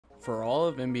For all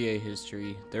of NBA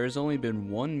history, there has only been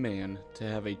one man to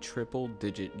have a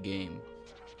triple-digit game.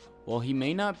 While he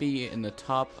may not be in the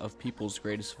top of people's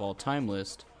greatest of all time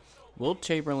list, Wilt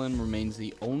Chamberlain remains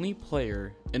the only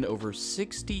player in over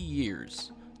 60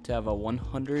 years to have a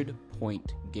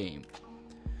 100-point game.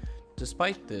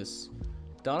 Despite this,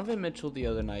 Donovan Mitchell the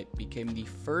other night became the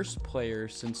first player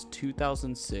since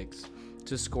 2006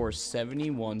 to score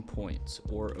 71 points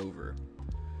or over.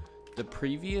 The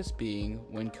previous being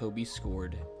when Kobe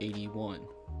scored 81.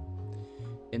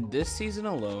 In this season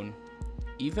alone,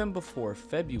 even before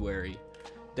February,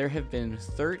 there have been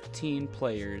 13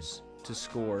 players to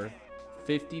score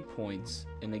 50 points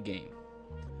in a game.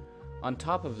 On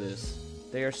top of this,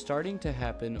 they are starting to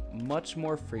happen much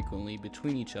more frequently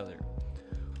between each other.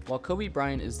 While Kobe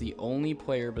Bryant is the only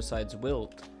player besides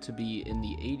Wilt to be in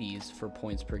the 80s for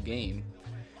points per game,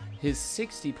 his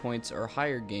 60 points or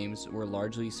higher games were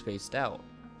largely spaced out.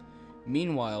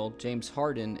 Meanwhile, James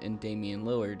Harden and Damian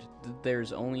Lillard,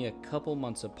 there's only a couple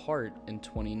months apart in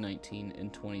 2019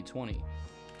 and 2020.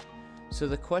 So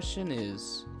the question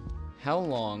is, how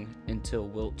long until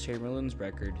Wilt Chamberlain's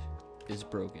record is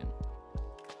broken?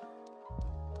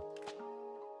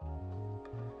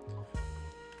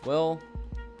 Well,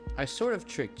 I sort of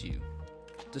tricked you.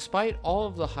 Despite all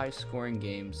of the high-scoring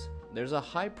games, there's a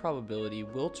high probability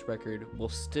Wilt's record will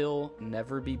still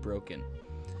never be broken.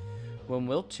 When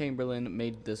Wilt Chamberlain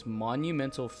made this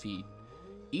monumental feat,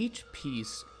 each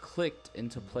piece clicked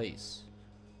into place.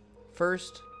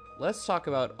 First, let's talk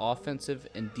about offensive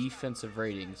and defensive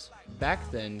ratings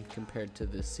back then compared to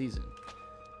this season.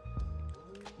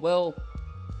 Well,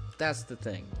 that's the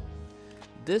thing.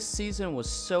 This season was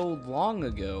so long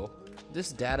ago,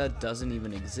 this data doesn't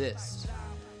even exist.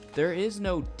 There is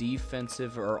no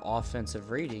defensive or offensive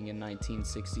rating in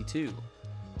 1962.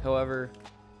 However,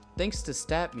 thanks to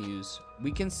StatMuse,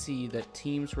 we can see that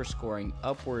teams were scoring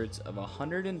upwards of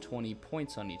 120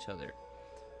 points on each other.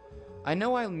 I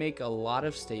know I make a lot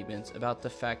of statements about the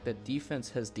fact that defense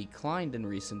has declined in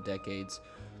recent decades,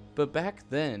 but back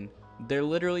then, there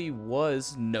literally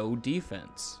was no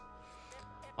defense.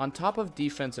 On top of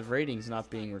defensive ratings not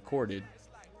being recorded,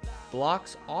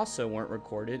 blocks also weren't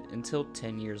recorded until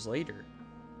 10 years later.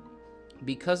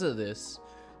 Because of this,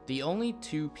 the only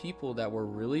two people that were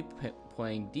really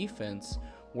playing defense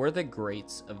were the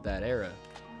greats of that era,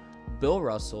 Bill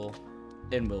Russell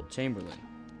and Wilt Chamberlain.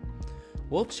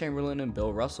 Wilt Chamberlain and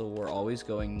Bill Russell were always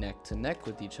going neck to neck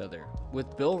with each other,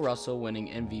 with Bill Russell winning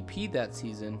MVP that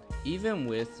season, even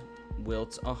with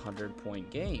Wilt's 100-point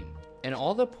game. And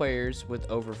all the players with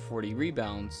over 40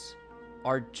 rebounds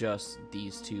are just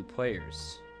these two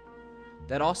players.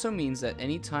 That also means that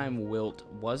anytime Wilt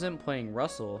wasn't playing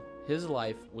Russell, his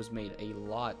life was made a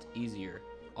lot easier.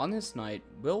 On this night,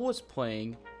 Wilt was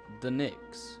playing the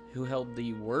Knicks, who held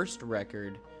the worst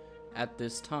record at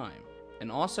this time,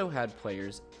 and also had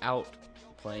players out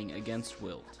playing against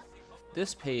Wilt.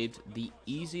 This paved the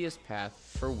easiest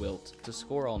path for Wilt to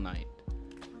score all night.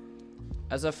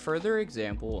 As a further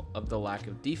example of the lack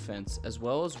of defense as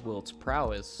well as Wilt's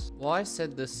prowess, while I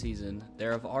said this season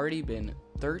there have already been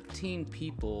 13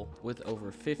 people with over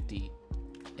 50,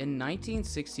 in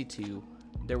 1962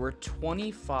 there were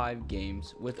 25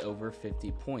 games with over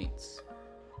 50 points.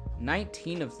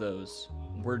 19 of those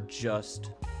were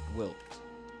just Wilt.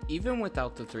 Even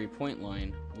without the three-point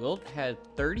line, Wilt had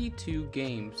 32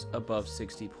 games above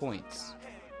 60 points,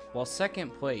 while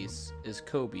second place is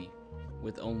Kobe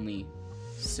with only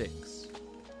 6.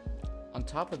 On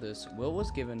top of this, Wilt was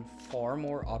given far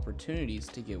more opportunities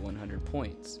to get 100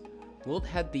 points. Wilt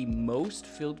had the most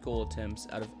field goal attempts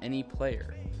out of any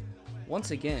player. Once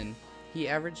again, he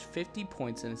averaged 50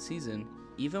 points in a season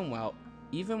even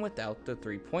without the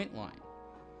three-point line.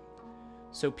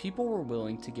 So people were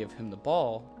willing to give him the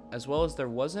ball, as well as there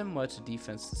wasn't much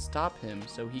defense to stop him,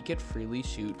 so he could freely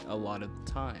shoot a lot of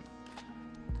the time.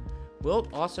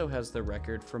 Wilt also has the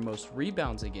record for most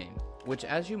rebounds a game, which,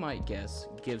 as you might guess,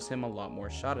 gives him a lot more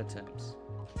shot attempts.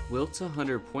 Wilt's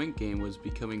 100-point game was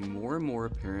becoming more and more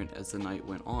apparent as the night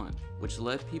went on, which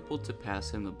led people to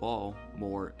pass him the ball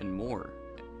more and more,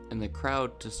 and the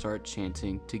crowd to start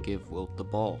chanting to give Wilt the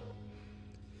ball.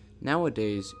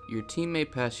 Nowadays, your team may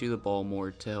pass you the ball more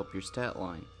to help your stat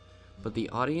line, but the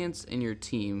audience and your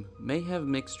team may have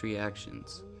mixed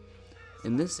reactions.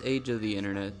 In this age of the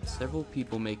internet, several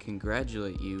people may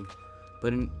congratulate you,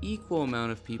 but an equal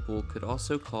amount of people could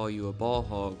also call you a ball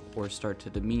hog or start to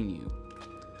demean you.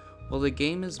 While the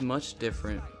game is much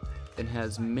different and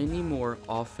has many more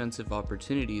offensive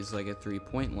opportunities like a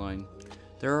three-point line,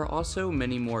 there are also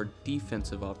many more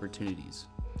defensive opportunities.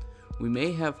 We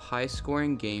may have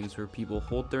high-scoring games where people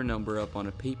hold their number up on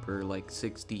a paper like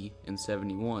 60 and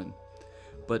 71,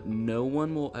 but no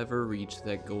one will ever reach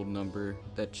that gold number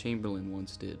that Chamberlain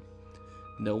once did.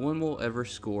 No one will ever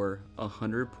score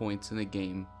 100 points in a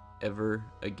game ever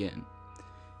again.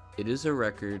 It is a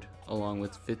record, along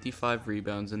with 55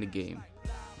 rebounds in a game,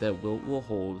 that Wilt will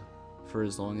hold for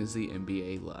as long as the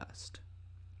NBA lasts.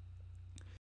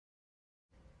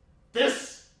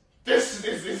 This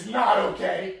is not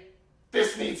okay.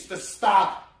 This needs to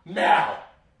stop now.